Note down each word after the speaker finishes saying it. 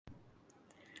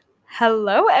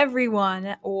Hello,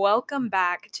 everyone. Welcome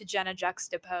back to Jenna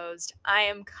Juxtaposed. I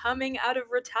am coming out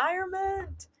of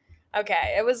retirement.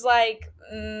 Okay, it was like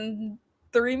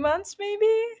 3 months,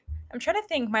 maybe. I'm trying to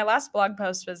think. My last blog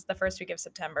post was the first week of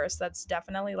September, so that's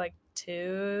definitely like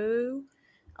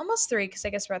almost three, because I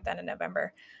guess we're at the end of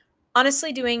November.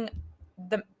 Honestly, doing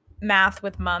the math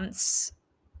with months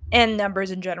and numbers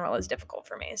in general is difficult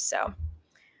for me, so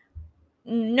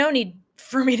no need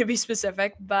for me to be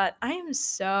specific, but I am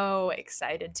so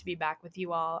excited to be back with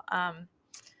you all.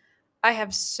 I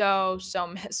have so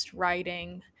missed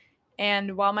writing.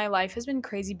 And while my life has been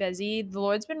crazy busy, the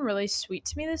Lord's been really sweet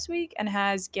to me this week and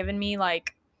has given me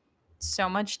like so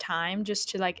much time just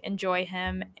to like enjoy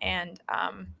Him and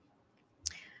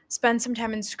spend some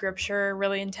time in scripture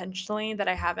really intentionally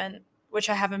which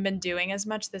I haven't been doing as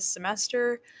much this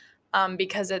semester,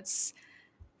 because it's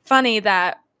funny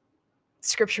that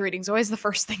scripture reading is always the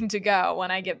first thing to go when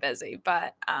I get busy.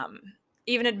 But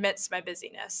even amidst my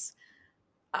busyness,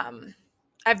 um,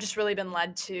 I've just really been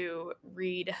led to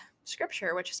read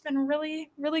scripture, which has been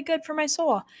really, really good for my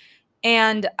soul.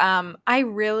 And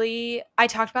I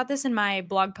talked about this in my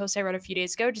blog post I wrote a few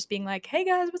days ago, just being like, hey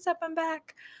guys, what's up? I'm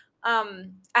back. I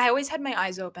always had my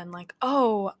eyes open, like,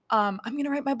 I'm going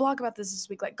to write my blog about this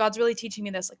week. Like, God's really teaching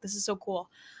me this. Like, this is so cool.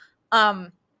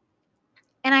 Um,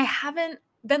 and I haven't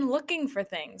been looking for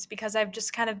things because I've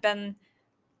just kind of been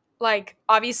like,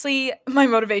 obviously, my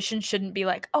motivation shouldn't be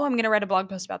like, oh, I'm going to write a blog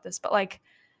post about this. But like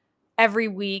every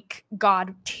week,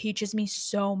 God teaches me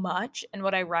so much in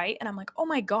what I write. And I'm like, oh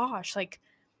my gosh, like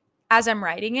as I'm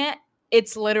writing it,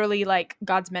 it's literally like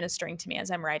God's ministering to me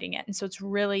as I'm writing it. And so I've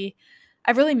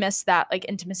really missed that like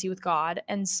intimacy with God.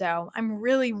 And so I'm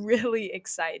really, really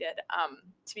excited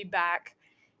to be back.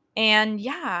 And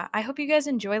yeah, I hope you guys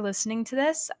enjoy listening to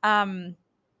this.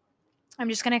 I'm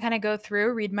just going to kind of go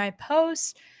through, read my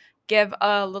post, give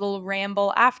a little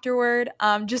ramble afterward.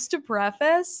 Just to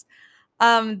preface,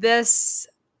 this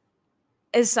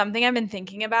is something I've been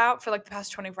thinking about for like the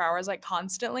past 24 hours, like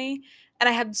constantly. And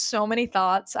I had so many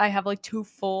thoughts. I have like 2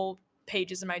 full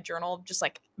pages in my journal, just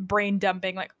like brain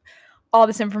dumping, like all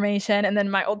this information. And then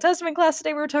my Old Testament class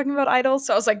today, we were talking about idols.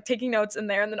 So I was like taking notes in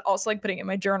there and then also like putting it in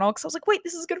my journal because I was like, wait,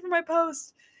 this is good for my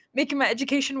post, making my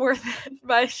education worth it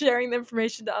by sharing the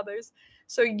information to others.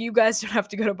 So you guys don't have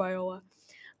to go to Biola.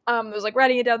 I was like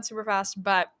writing it down super fast,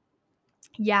 but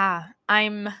yeah,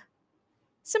 I'm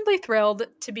simply thrilled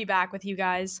to be back with you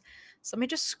guys. So let me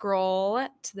just scroll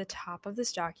to the top of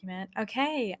this document.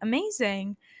 Okay,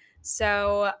 amazing.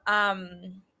 So,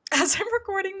 as I'm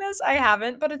recording this, I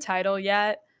haven't put a title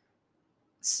yet.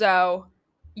 So,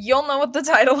 you'll know what the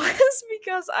title is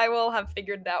because I will have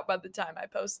figured it out by the time I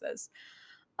post this.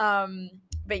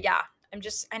 But yeah,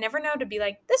 I never know to be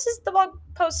like, this is the blog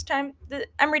post time.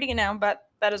 I'm reading it now, but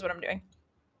that is what I'm doing.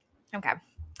 Okay.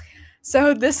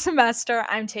 So this semester,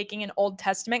 I'm taking an Old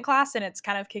Testament class, and it's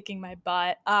kind of kicking my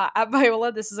butt. At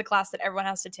Biola, this is a class that everyone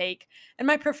has to take, and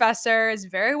my professor is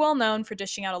very well known for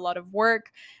dishing out a lot of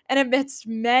work. And amidst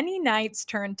many nights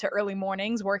turned to early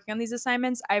mornings working on these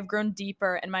assignments, I've grown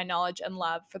deeper in my knowledge and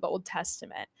love for the Old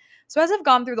Testament. So as I've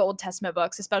gone through the Old Testament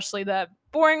books, especially the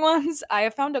boring ones, I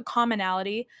have found a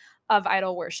commonality of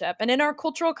idol worship. And in our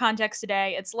cultural context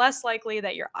today, it's less likely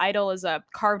that your idol is a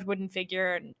carved wooden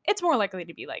figure, and it's more likely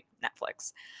to be like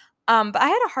Netflix. But I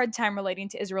had a hard time relating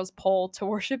to Israel's pull to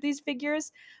worship these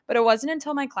figures, but it wasn't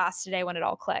until my class today when it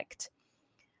all clicked.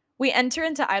 We enter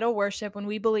into idol worship when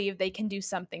we believe they can do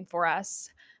something for us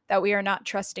that we are not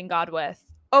trusting God with.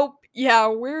 Oh, yeah,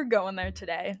 we're going there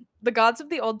today. The gods of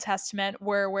the Old Testament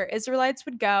were where Israelites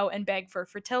would go and beg for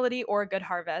fertility or a good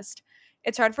harvest.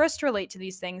 It's hard for us to relate to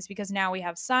these things because now we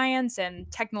have science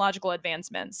and technological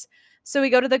advancements. So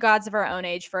we go to the gods of our own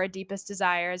age for our deepest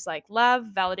desires like love,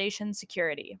 validation,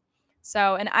 security.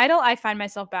 So, an idol I find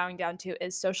myself bowing down to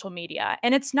is social media.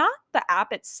 And it's not the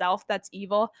app itself that's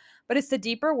evil, but it's the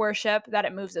deeper worship that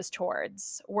it moves us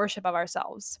towards, worship of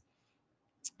ourselves.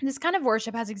 This kind of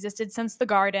worship has existed since the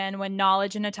garden when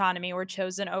knowledge and autonomy were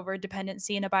chosen over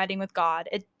dependency and abiding with God.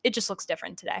 It just looks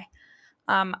different today.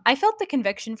 I felt the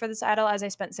conviction for this idol as I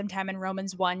spent some time in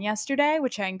Romans 1 yesterday,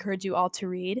 which I encourage you all to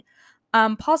read.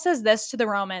 Paul says this to the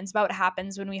Romans about what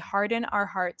happens when we harden our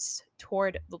hearts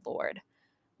toward the Lord.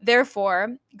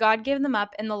 Therefore, God gave them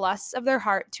up in the lusts of their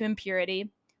heart to impurity,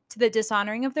 to the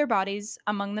dishonoring of their bodies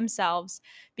among themselves,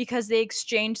 because they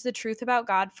exchanged the truth about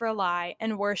God for a lie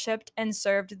and worshipped and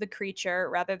served the creature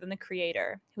rather than the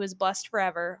Creator, who is blessed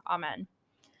forever. Amen.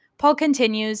 Paul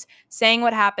continues, saying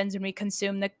what happens when we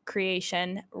consume the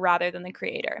creation rather than the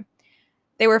Creator.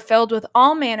 They were filled with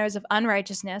all manners of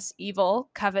unrighteousness, evil,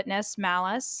 covetousness,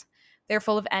 malice. They're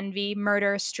full of envy,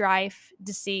 murder, strife,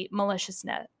 deceit,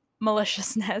 maliciousness.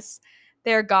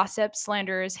 They are gossips,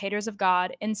 slanderers, haters of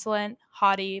God, insolent,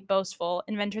 haughty, boastful,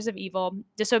 inventors of evil,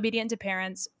 disobedient to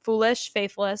parents, foolish,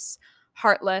 faithless,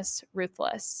 heartless,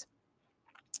 ruthless.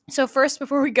 So, first,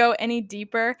 before we go any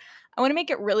deeper, I want to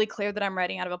make it really clear that I'm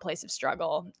writing out of a place of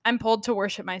struggle. I'm pulled to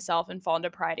worship myself and fall into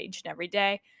pride each and every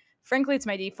day. Frankly, it's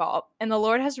my default. And the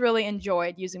Lord has really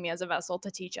enjoyed using me as a vessel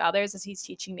to teach others as He's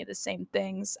teaching me the same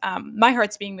things. My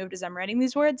heart's being moved as I'm writing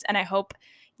these words, and I hope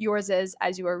yours is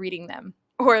as you are reading them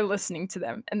or listening to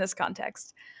them in this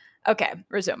context. Okay,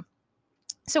 resume.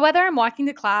 So, whether I'm walking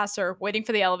to class or waiting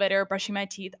for the elevator or brushing my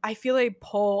teeth, I feel a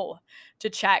pull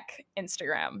to check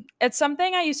Instagram. It's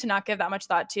something I used to not give that much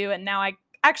thought to, and now I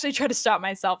actually try to stop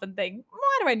myself and think,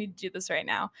 why do I need to do this right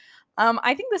now?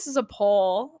 I think this is a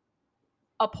pull.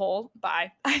 A pull.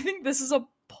 Bye. I think this is a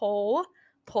pull.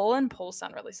 Pull and pull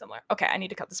sound really similar. Okay, I need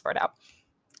to cut this part out.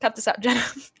 Cut this out, Jenna.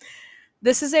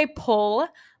 This is a pull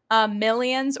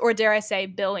millions, or dare I say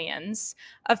billions,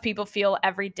 of people feel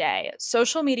every day.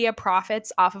 Social media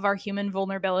profits off of our human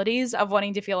vulnerabilities of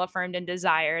wanting to feel affirmed and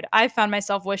desired. I found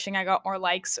myself wishing I got more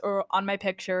likes or on my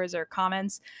pictures or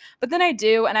comments, but then I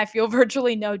do, and I feel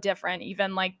virtually no different,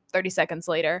 even like 30 seconds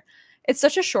later. It's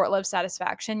such a short-lived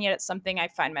satisfaction, yet it's something I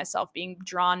find myself being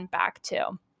drawn back to.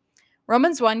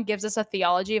 Romans 1 gives us a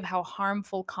theology of how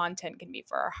harmful content can be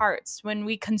for our hearts. When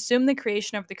we consume the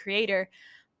creation of the Creator,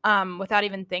 without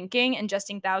even thinking,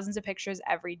 ingesting thousands of pictures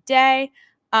every day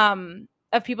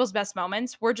of people's best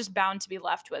moments, we're just bound to be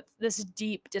left with this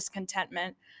deep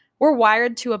discontentment. We're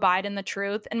wired to abide in the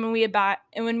truth, and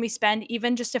when we spend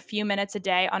even just a few minutes a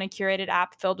day on a curated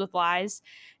app filled with lies,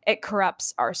 it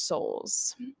corrupts our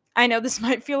souls. I know this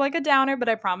might feel like a downer, but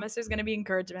I promise there's going to be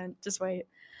encouragement. Just wait.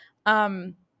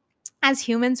 As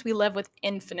humans, we live with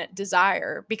infinite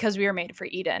desire because we were made for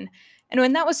Eden. And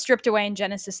when that was stripped away in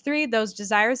Genesis 3, those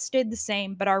desires stayed the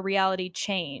same, but our reality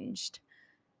changed.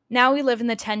 Now we live in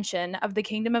the tension of the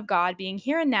kingdom of God being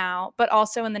here and now, but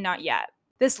also in the not yet.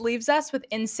 This leaves us with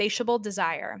insatiable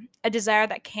desire, a desire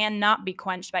that cannot be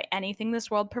quenched by anything this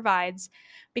world provides,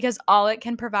 because all it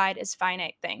can provide is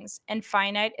finite things, and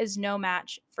finite is no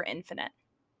match for infinite.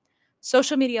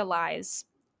 Social media lies.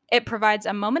 It provides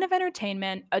a moment of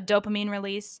entertainment, a dopamine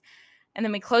release, and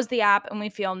then we close the app and we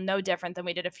feel no different than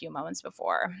we did a few moments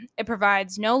before. It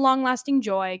provides no long-lasting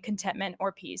joy, contentment,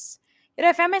 or peace. Yet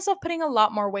I find myself putting a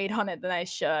lot more weight on it than I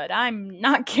should. I'm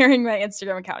not carrying my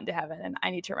Instagram account into heaven, and I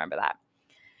need to remember that.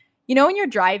 You know when you're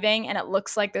driving and it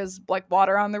looks like there's like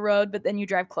water on the road, but then you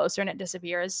drive closer and it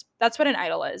disappears? That's what an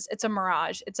idol is. It's a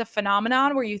mirage. It's a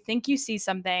phenomenon where you think you see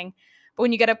something, but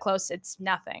when you get up close, it's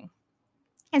nothing.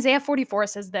 Isaiah 44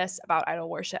 says this about idol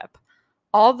worship.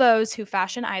 All those who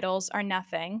fashion idols are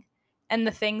nothing, and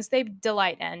the things they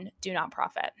delight in do not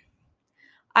profit.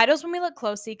 Idols, when we look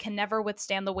closely, can never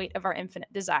withstand the weight of our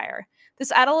infinite desire.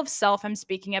 This idol of self I'm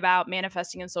speaking about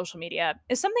manifesting in social media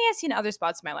is something I see in other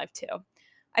spots in my life too.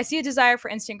 I see a desire for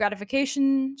instant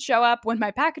gratification show up when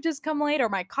my packages come late or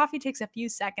my coffee takes a few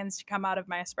seconds to come out of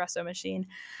my espresso machine.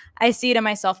 I see it in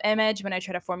my self-image when I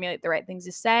try to formulate the right things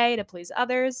to say to please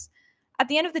others. At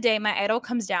the end of the day, my idol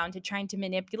comes down to trying to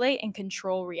manipulate and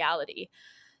control reality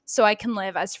so I can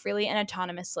live as freely and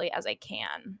autonomously as I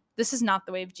can. This is not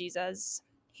the way of Jesus.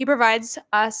 He provides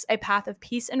us a path of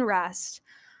peace and rest.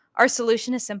 Our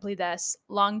solution is simply this: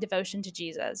 long devotion to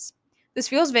Jesus. This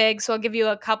feels vague, so I'll give you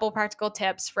a couple practical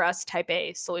tips for us type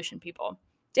A solution people.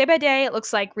 Day by day, it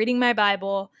looks like reading my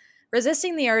Bible,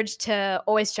 resisting the urge to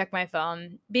always check my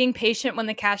phone, being patient when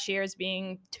the cashier is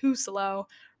being too slow,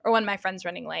 or when my friend's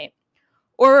running late.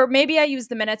 Or maybe I use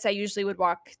the minutes I usually would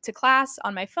walk to class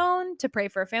on my phone to pray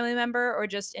for a family member or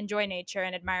just enjoy nature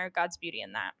and admire God's beauty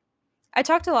in that. I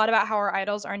talked a lot about how our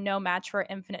idols are no match for our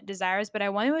infinite desires, but I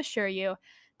want to assure you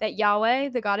that Yahweh,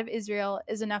 the God of Israel,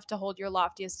 is enough to hold your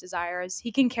loftiest desires.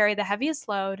 He can carry the heaviest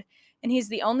load, and He's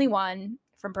the only one,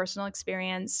 from personal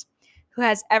experience, who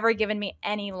has ever given me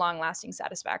any long-lasting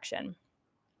satisfaction.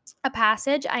 A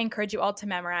passage I encourage you all to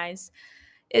memorize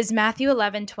is Matthew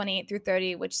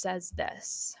 11:28-30, which says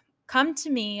this: Come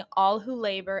to me, all who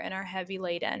labor and are heavy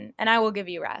laden, and I will give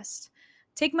you rest.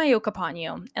 Take my yoke upon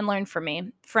you and learn from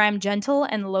me, for I am gentle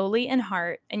and lowly in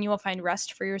heart, and you will find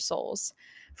rest for your souls.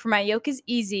 For my yoke is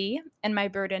easy and my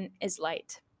burden is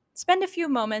light. Spend a few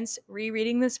moments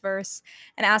rereading this verse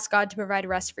and ask God to provide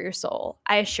rest for your soul.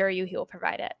 I assure you He will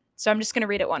provide it. So I'm just going to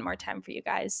read it one more time for you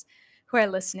guys who are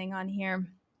listening on here.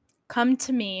 Come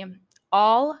to me,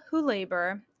 all who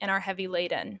labor and are heavy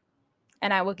laden,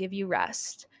 and I will give you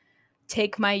rest.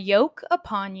 Take my yoke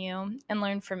upon you and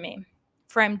learn from me,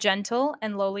 for I am gentle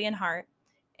and lowly in heart,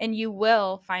 and you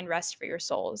will find rest for your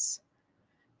souls.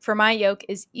 For my yoke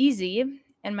is easy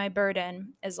and my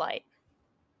burden is light.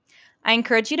 I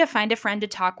encourage you to find a friend to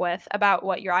talk with about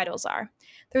what your idols are.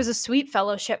 There's a sweet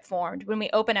fellowship formed when we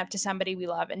open up to somebody we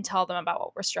love and tell them about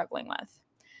what we're struggling with.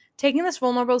 Taking this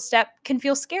vulnerable step can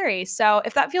feel scary, so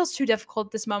if that feels too difficult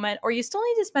at this moment, or you still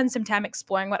need to spend some time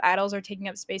exploring what idols are taking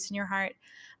up space in your heart,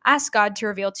 ask God to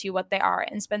reveal to you what they are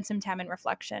and spend some time in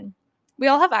reflection. We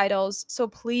all have idols, so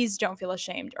please don't feel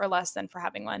ashamed or less than for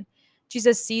having one.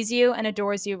 Jesus sees you and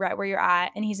adores you right where you're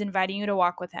at, and he's inviting you to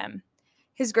walk with him.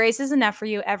 His grace is enough for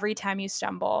you every time you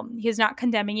stumble. He is not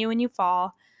condemning you when you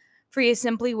fall, for he is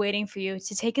simply waiting for you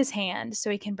to take his hand so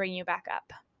he can bring you back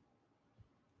up.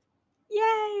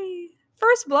 Yay!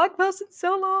 First blog post in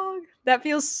so long. That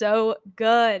feels so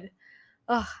good.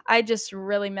 Ugh, I just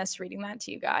really miss reading that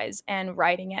to you guys, and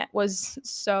writing it was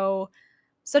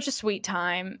such a sweet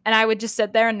time. And I would just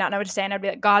sit there and not know what to say, and I'd be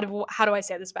like, God, how do I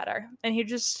say this better? And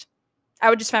I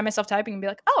would just find myself typing and be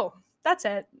like, oh, that's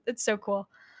it. It's so cool.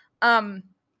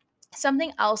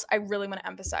 Something else I really want to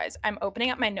emphasize. I'm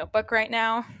opening up my notebook right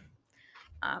now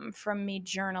from me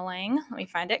journaling. Let me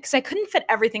find it, because I couldn't fit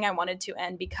everything I wanted to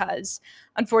in, because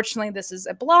unfortunately this is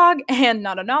a blog and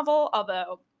not a novel,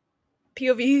 although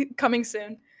POV coming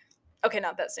soon. Okay,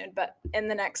 not that soon, but in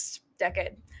the next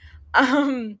decade.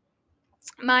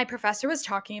 My professor was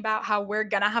talking about how we're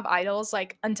gonna have idols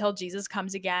like until Jesus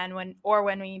comes again, when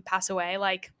we pass away.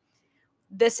 Like,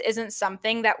 this isn't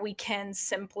something that we can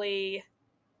simply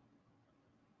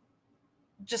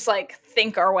just like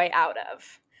think our way out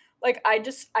of. Like, I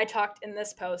talked in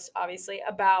this post obviously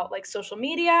about like social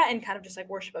media and kind of just like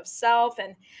worship of self,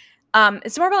 and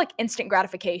it's more about like instant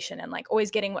gratification and like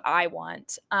always getting what I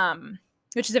want,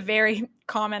 which is a very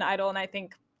common idol. And I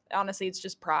think honestly it's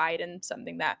just pride, and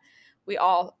something that we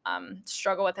all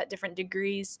struggle with at different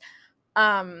degrees.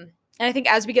 And I think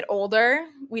as we get older,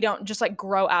 we don't just like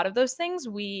grow out of those things.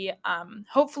 We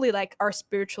hopefully like are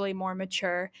spiritually more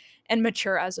mature and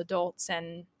mature as adults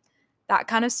and that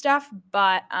kind of stuff.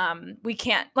 But we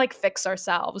can't like fix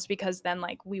ourselves, because then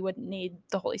like we wouldn't need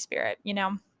the Holy Spirit, you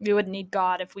know? We wouldn't need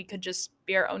God if we could just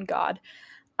be our own God.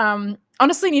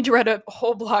 Honestly, need to write a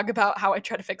whole blog about how I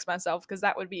try to fix myself, because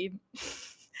that would be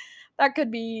that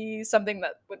could be something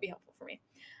that would be helpful for me.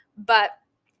 But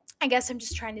I guess I'm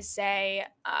just trying to say,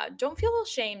 don't feel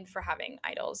ashamed for having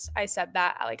idols. I said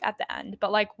that like at the end,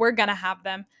 but like we're gonna have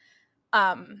them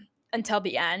until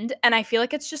the end, and I feel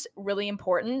like it's just really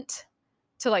important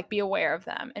to like be aware of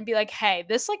them and be like, hey,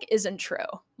 this like isn't true.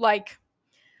 Like,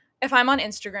 if I'm on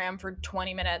Instagram for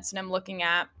 20 minutes and I'm looking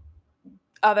at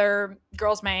other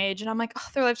girls my age and I'm like, oh,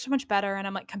 their life's so much better, and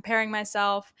I'm like comparing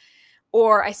myself,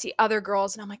 or I see other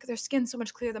girls and I'm like, their skin's so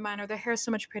much clearer than mine, or their hair's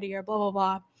so much prettier, blah blah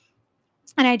blah,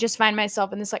 and I just find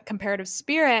myself in this like comparative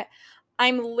spirit,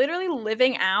 I'm literally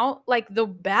living out like the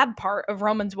bad part of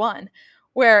Romans 1,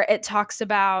 where it talks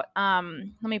about let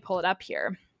me pull it up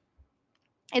here.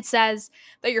 It says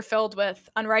that you're filled with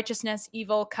unrighteousness,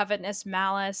 evil, covetousness,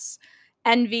 malice,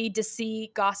 envy,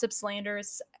 deceit, gossip,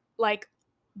 slanders, like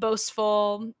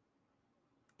boastful,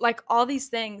 like all these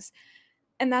things.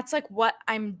 And that's like what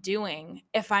I'm doing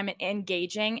if I'm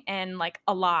engaging in like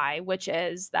a lie, which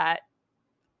is that,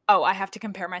 oh, I have to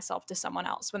compare myself to someone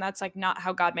else, when that's like not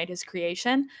how God made his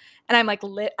creation. And I'm like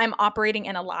I'm operating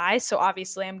in a lie, so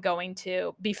obviously I'm going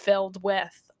to be filled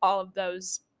with all of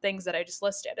those things that I just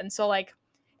listed. And so like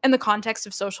in the context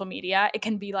of social media, it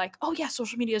can be like, oh yeah,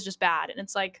 social media is just bad, and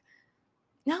it's like,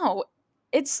 no,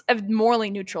 it's a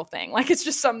morally neutral thing. Like, it's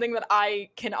just something that I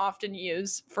can often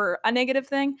use for a negative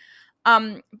thing.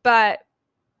 But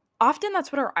often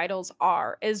that's what our idols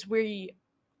are, is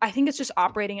I think it's just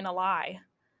operating in a lie,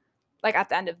 like at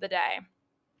the end of the day.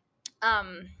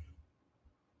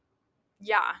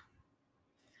 Yeah.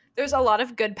 There's a lot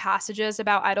of good passages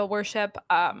about idol worship.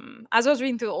 As I was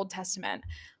reading through the Old Testament,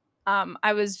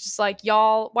 I was just like,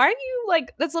 y'all, why are you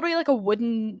like, that's literally like a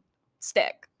wooden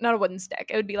stick. Not a wooden stick.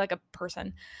 It would be like a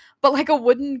person, but like a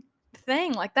wooden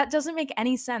thing. Like, that doesn't make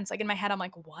any sense. Like, in my head, I'm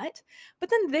like, what? But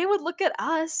then they would look at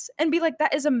us and be like,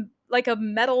 that is like a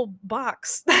metal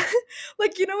box.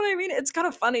 Like, you know what I mean? It's kind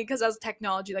of funny, because as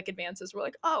technology like advances, we're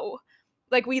like, oh,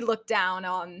 like we look down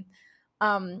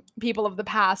on people of the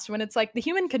past, when it's like the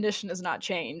human condition has not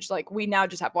changed. Like, we now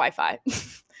just have Wi-Fi.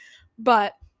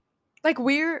 But like,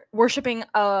 we're worshiping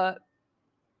a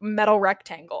metal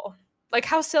rectangle. Like,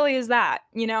 how silly is that,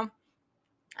 you know?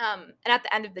 And at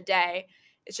the end of the day,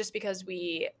 it's just because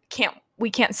we can't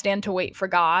stand to wait for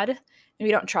God, and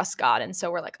we don't trust God. And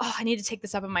so we're like, oh, I need to take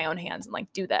this up in my own hands and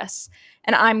like do this.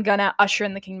 And I'm gonna usher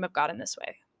in the kingdom of God in this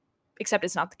way. except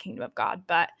it's not the kingdom of God.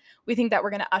 But we think that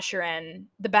we're going to usher in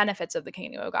the benefits of the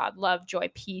kingdom of God, love,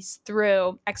 joy, peace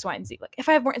through X, Y, and Z. Like if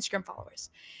I have more Instagram followers,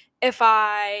 if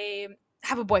I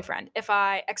have a boyfriend, if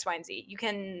I X, Y, and Z, you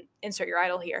can insert your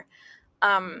idol here.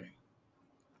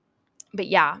 But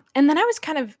yeah. And then I was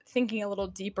kind of thinking a little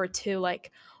deeper too,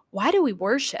 like, why do we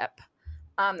worship?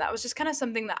 That was just kind of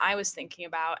something that I was thinking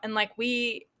about. And like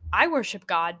I worship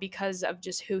God because of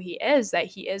just who he is, that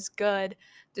he is good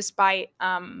despite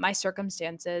my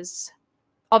circumstances.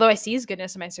 Although I see his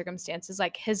goodness in my circumstances,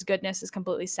 like his goodness is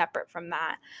completely separate from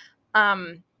that.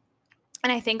 And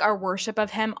I think our worship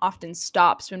of him often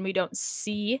stops when we don't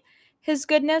see his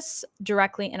goodness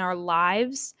directly in our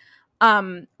lives,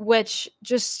 which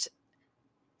just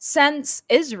since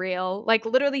Israel, like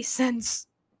literally since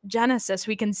Genesis,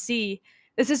 we can see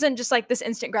this isn't just like this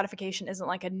instant gratification isn't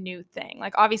like a new thing.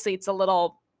 Like obviously it's a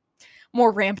little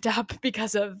more ramped up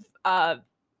because of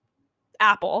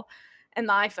Apple and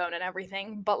the iPhone and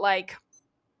everything, but like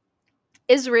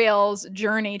Israel's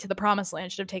journey to the promised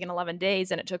land should have taken 11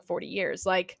 days and it took 40 years.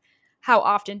 Like how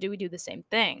often do we do the same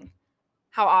thing?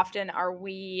 How often are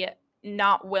we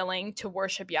not willing to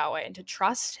worship Yahweh and to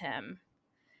trust him?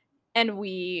 And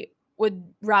we would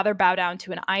rather bow down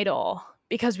to an idol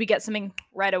because we get something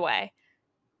right away.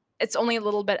 It's only a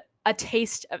little bit, a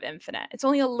taste of infinite. It's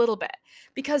only a little bit.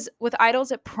 Because with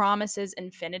idols, it promises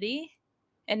infinity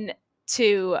and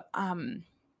to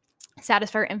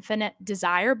satisfy our infinite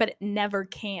desire, but it never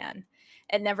can.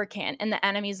 It never can. And the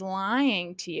enemy's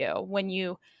lying to you when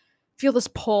you feel this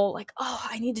pull, like, oh,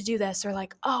 I need to do this, or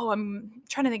like, oh, I'm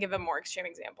trying to think of a more extreme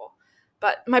example.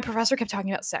 But my professor kept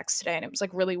talking about sex today, and it was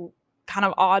like really kind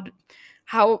of odd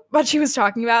how much he was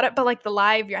talking about it. But like the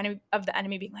lie of the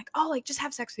enemy being like, oh, like just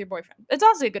have sex with your boyfriend. It's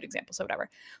honestly a good example, so whatever.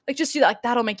 Like just do that, like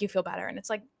that'll make you feel better. And it's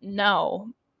like,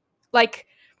 no. Like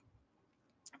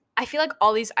I feel like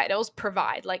all these idols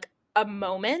provide like a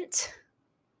moment,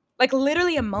 like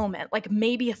literally a moment, like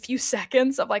maybe a few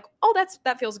seconds of like, oh,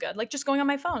 that feels good. Like just going on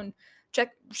my phone,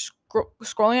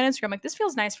 scrolling on Instagram, like this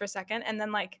feels nice for a second. And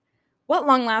then like, what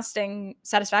long lasting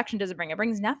satisfaction does it bring? It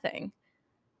brings nothing.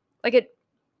 Like it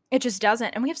just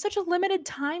doesn't. And we have such a limited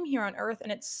time here on earth.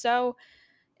 And it's so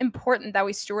important that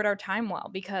we steward our time well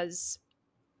because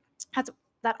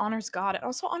that honors God. It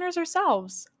also honors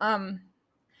ourselves. Of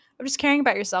just caring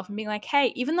about yourself and being like,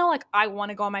 hey, even though like I want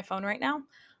to go on my phone right now,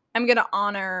 I'm going to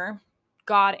honor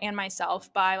God and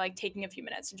myself by like taking a few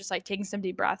minutes and just like taking some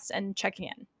deep breaths and checking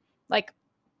in. Like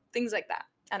things like that.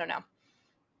 I don't know.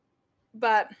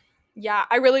 But yeah,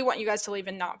 I really want you guys to leave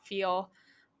and not feel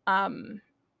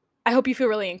I hope you feel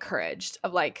really encouraged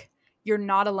of like you're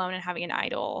not alone in having an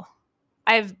idol.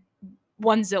 I have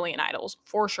 1 zillion idols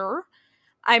for sure.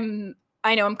 I know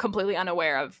I'm completely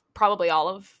unaware of probably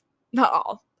not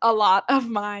all, a lot of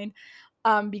mine,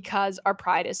 because our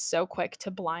pride is so quick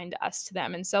to blind us to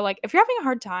them. And so like if you're having a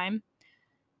hard time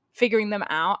figuring them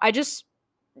out, I just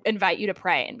invite you to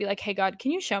pray and be like, hey God,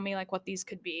 can you show me like what these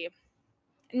could be?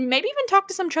 And maybe even talk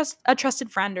to a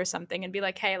trusted friend or something and be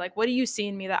like, hey, like what do you see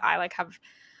in me that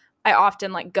I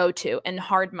often like go to in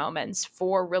hard moments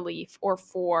for relief or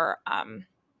for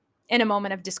in a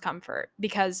moment of discomfort,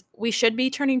 because we should be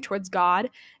turning towards God.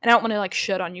 And I don't want to like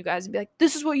shit on you guys and be like,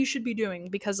 this is what you should be doing,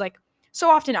 because like so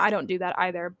often I don't do that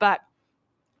either, but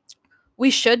we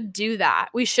should do that.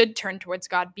 We should turn towards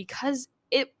God because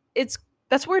it's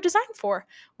that's what we're designed for.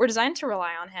 We're designed to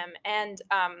rely on him. And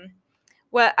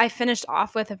what I finished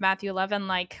off with of Matthew 11,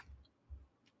 like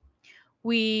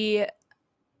he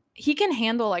can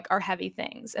handle like our heavy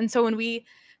things. And so when we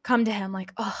come to him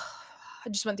like, oh, I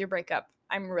just went through a breakup,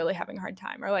 I'm really having a hard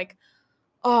time, or like,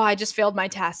 oh, I just failed my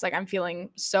test, like I'm feeling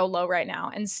so low right now,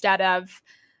 instead of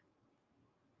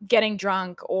getting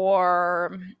drunk,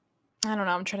 or I don't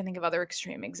know, I'm trying to think of other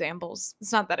extreme examples.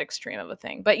 It's not that extreme of a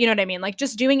thing, but you know what I mean? Like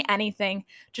just doing anything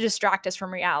to distract us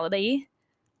from reality.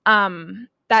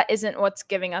 That isn't what's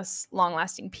giving us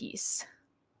long-lasting peace,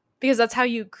 because that's how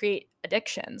you create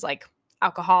addictions, like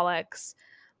alcoholics,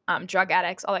 drug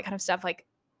addicts, all that kind of stuff. Like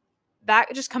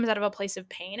that just comes out of a place of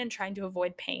pain and trying to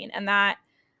avoid pain. And that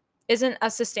isn't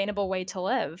a sustainable way to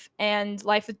live. And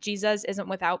life with Jesus isn't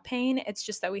without pain. It's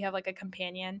just that we have like a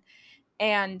companion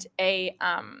and we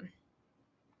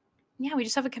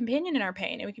just have a companion in our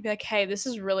pain. And we can be like, hey, this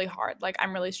is really hard. Like,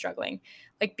 I'm really struggling.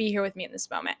 Like, be here with me in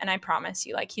this moment. And I promise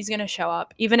you, like, he's going to show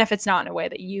up, even if it's not in a way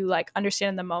that you like understand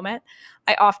in the moment.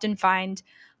 I often find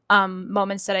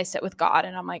moments that I sit with God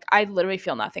and I'm like, I literally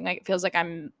feel nothing. Like, it feels like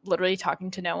I'm literally talking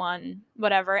to no one,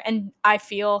 whatever. And I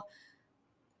feel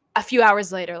a few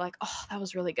hours later, like, oh, that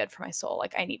was really good for my soul.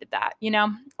 Like, I needed that, you know?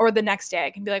 Or the next day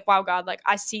I can be like, wow, God, like,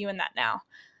 I see you in that now.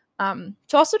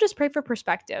 To also just pray for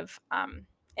perspective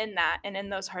in that and in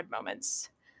those hard moments.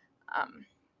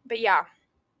 But yeah,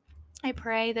 I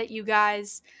pray that you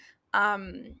guys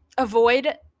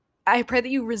I pray that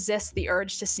you resist the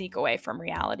urge to sneak away from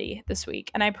reality this week.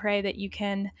 And I pray that you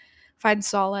can find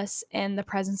solace in the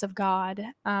presence of God,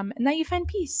 and that you find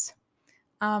peace.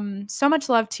 So much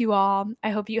love to you all.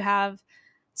 I hope you have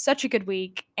such a good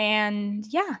week. And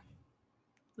yeah,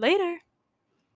 later.